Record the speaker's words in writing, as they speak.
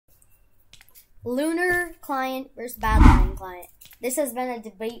Lunar client versus Badlion client. This has been a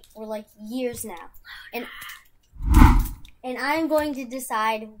debate for like years now. And I'm going to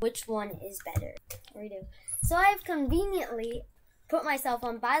decide which one is better. Redo. So I've conveniently put myself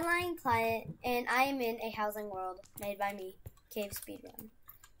on Badlion client, and I am in a housing world made by me, Cave Speedrun.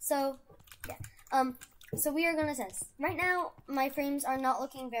 So, yeah. So we are going to test. Right now, my frames are not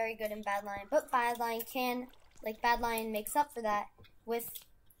looking very good in Badlion, but Badlion makes up for that with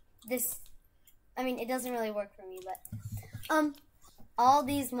this. I mean, it doesn't really work for me, but, all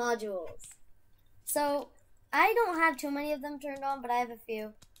these modules. So, I don't have too many of them turned on, but I have a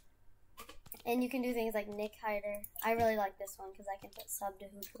few. And you can do things like Nick Hider. I really like this one because I can put sub to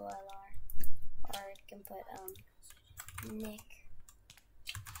Hoopoo LR. Or I can put, Nick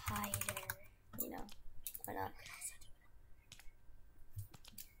Hider. You know, why not?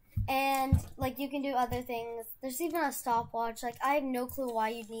 And, like, you can do other things. There's even a stopwatch. Like, I have no clue why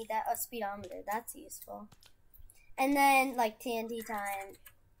you'd need that. A speedometer. That's useful. And then, like, TNT time.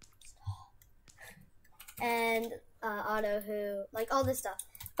 And, auto who. Like, all this stuff.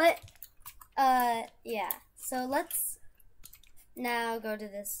 But, yeah. So, let's now go to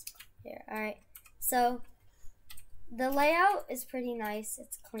this here. Alright. So, the layout is pretty nice.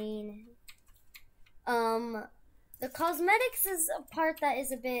 It's clean. The cosmetics is a part that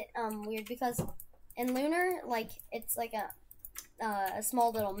is a bit weird because in Lunar, like, it's like a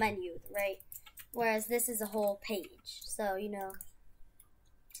small little menu, right? Whereas this is a whole page. So, you know,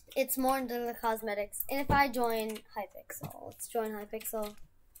 it's more into the cosmetics. And if I join Hypixel, let's join Hypixel.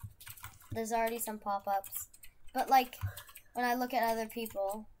 There's already some pop-ups. But, like, when I look at other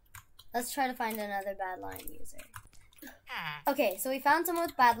people, let's try to find another Badlion user. Okay, so we found someone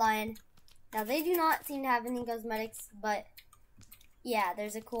with Badlion. Now, they do not seem to have any cosmetics, but, yeah,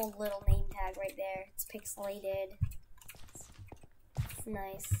 there's a cool little name tag right there. It's pixelated. It's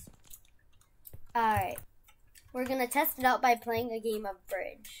nice. Alright. We're going to test it out by playing a game of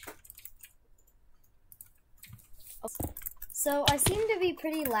bridge. So, I seem to be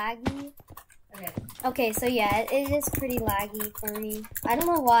pretty laggy. Okay, so yeah, it is pretty laggy for me. I don't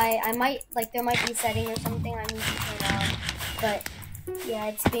know why. I might, like, there might be a setting or something I need to turn on, but yeah,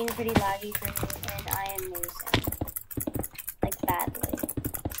 it's being pretty laggy for me, and I am losing. Like, badly.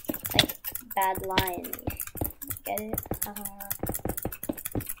 Like, Badlion. Get it?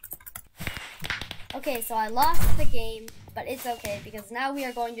 Okay, so I lost the game, but it's okay, because now we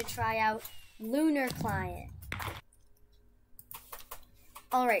are going to try out Lunar Client.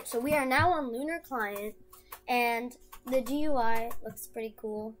 Alright, so we are now on Lunar Client, and the GUI looks pretty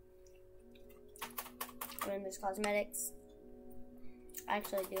cool. And there's cosmetics. I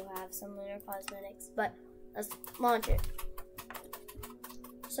actually do have some Lunar cosmetics, but let's launch it.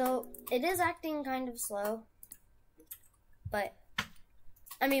 So, it is acting kind of slow, but,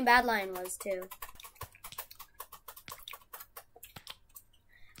 I mean, Badlion was too.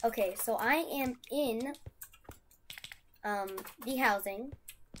 Okay, so I am in, the housing,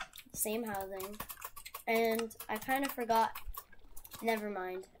 same housing, and I kind of forgot, never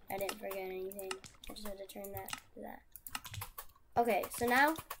mind, I didn't forget anything, I just had to turn that to that. Okay, so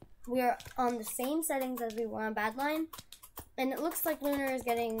now we are on the same settings as we were on Badlion, and it looks like Lunar is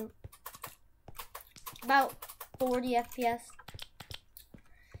getting about 40 FPS.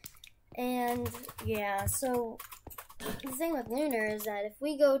 And yeah, so the thing with Lunar is that if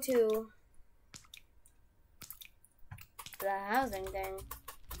we go to the housing thing,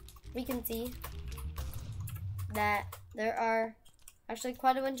 we can see that there are actually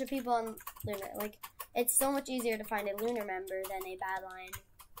quite a bunch of people on Lunar. Like, it's so much easier to find a Lunar member than a Badlion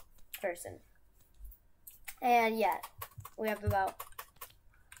person. And yeah, we have about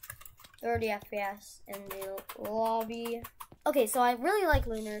 30 FPS in the lobby. Okay, so I really like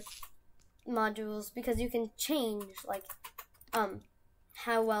Lunar modules because you can change, like,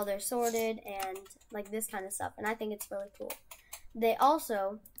 how well they're sorted and, like, this kind of stuff. And I think it's really cool. They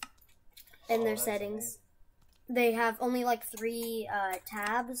also, in their settings, they have only, like, 3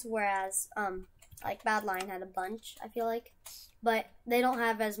 tabs, whereas, like, Badlion had a bunch, I feel like. But they don't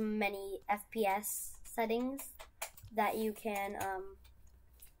have as many FPS settings that you can,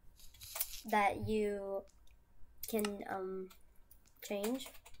 change.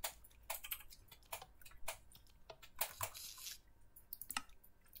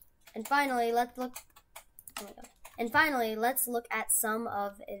 And finally, let's look. Oh my God. And finally, let's look at some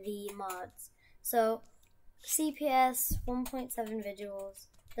of the mods. So, CPS 1.7 visuals.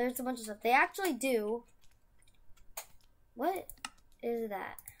 There's a bunch of stuff. They actually do. What is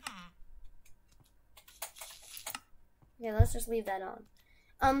that? Yeah, let's just leave that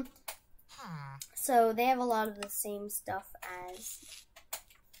on. So they have a lot of the same stuff as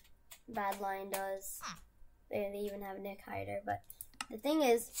Badlion does. They even have Nick Hider, but the thing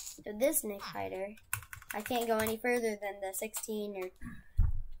is, with this Nick Hider, I can't go any further than the 16 or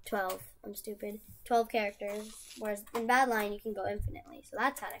 12. I'm stupid. 12 characters, whereas in Badlion you can go infinitely, so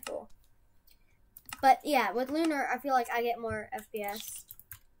that's kind of cool. But yeah, with Lunar, I feel like I get more FPS.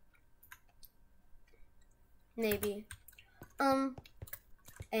 Maybe.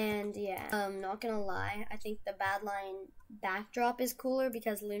 And yeah, not gonna lie, I think the Badlion backdrop is cooler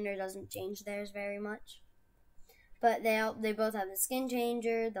because Lunar doesn't change theirs very much. But they both have the skin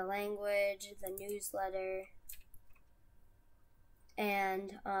changer, the language, the newsletter,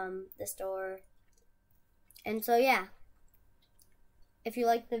 and the store. And so yeah, if you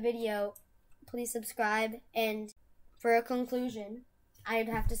liked the video, please subscribe. And for a conclusion, I'd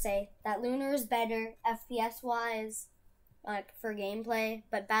have to say that Lunar is better FPS wise, like for gameplay,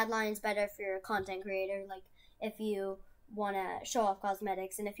 but Badlion's better if you're a content creator, like if you want to show off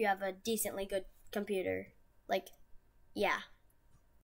cosmetics and if you have a decently good computer. Like, yeah.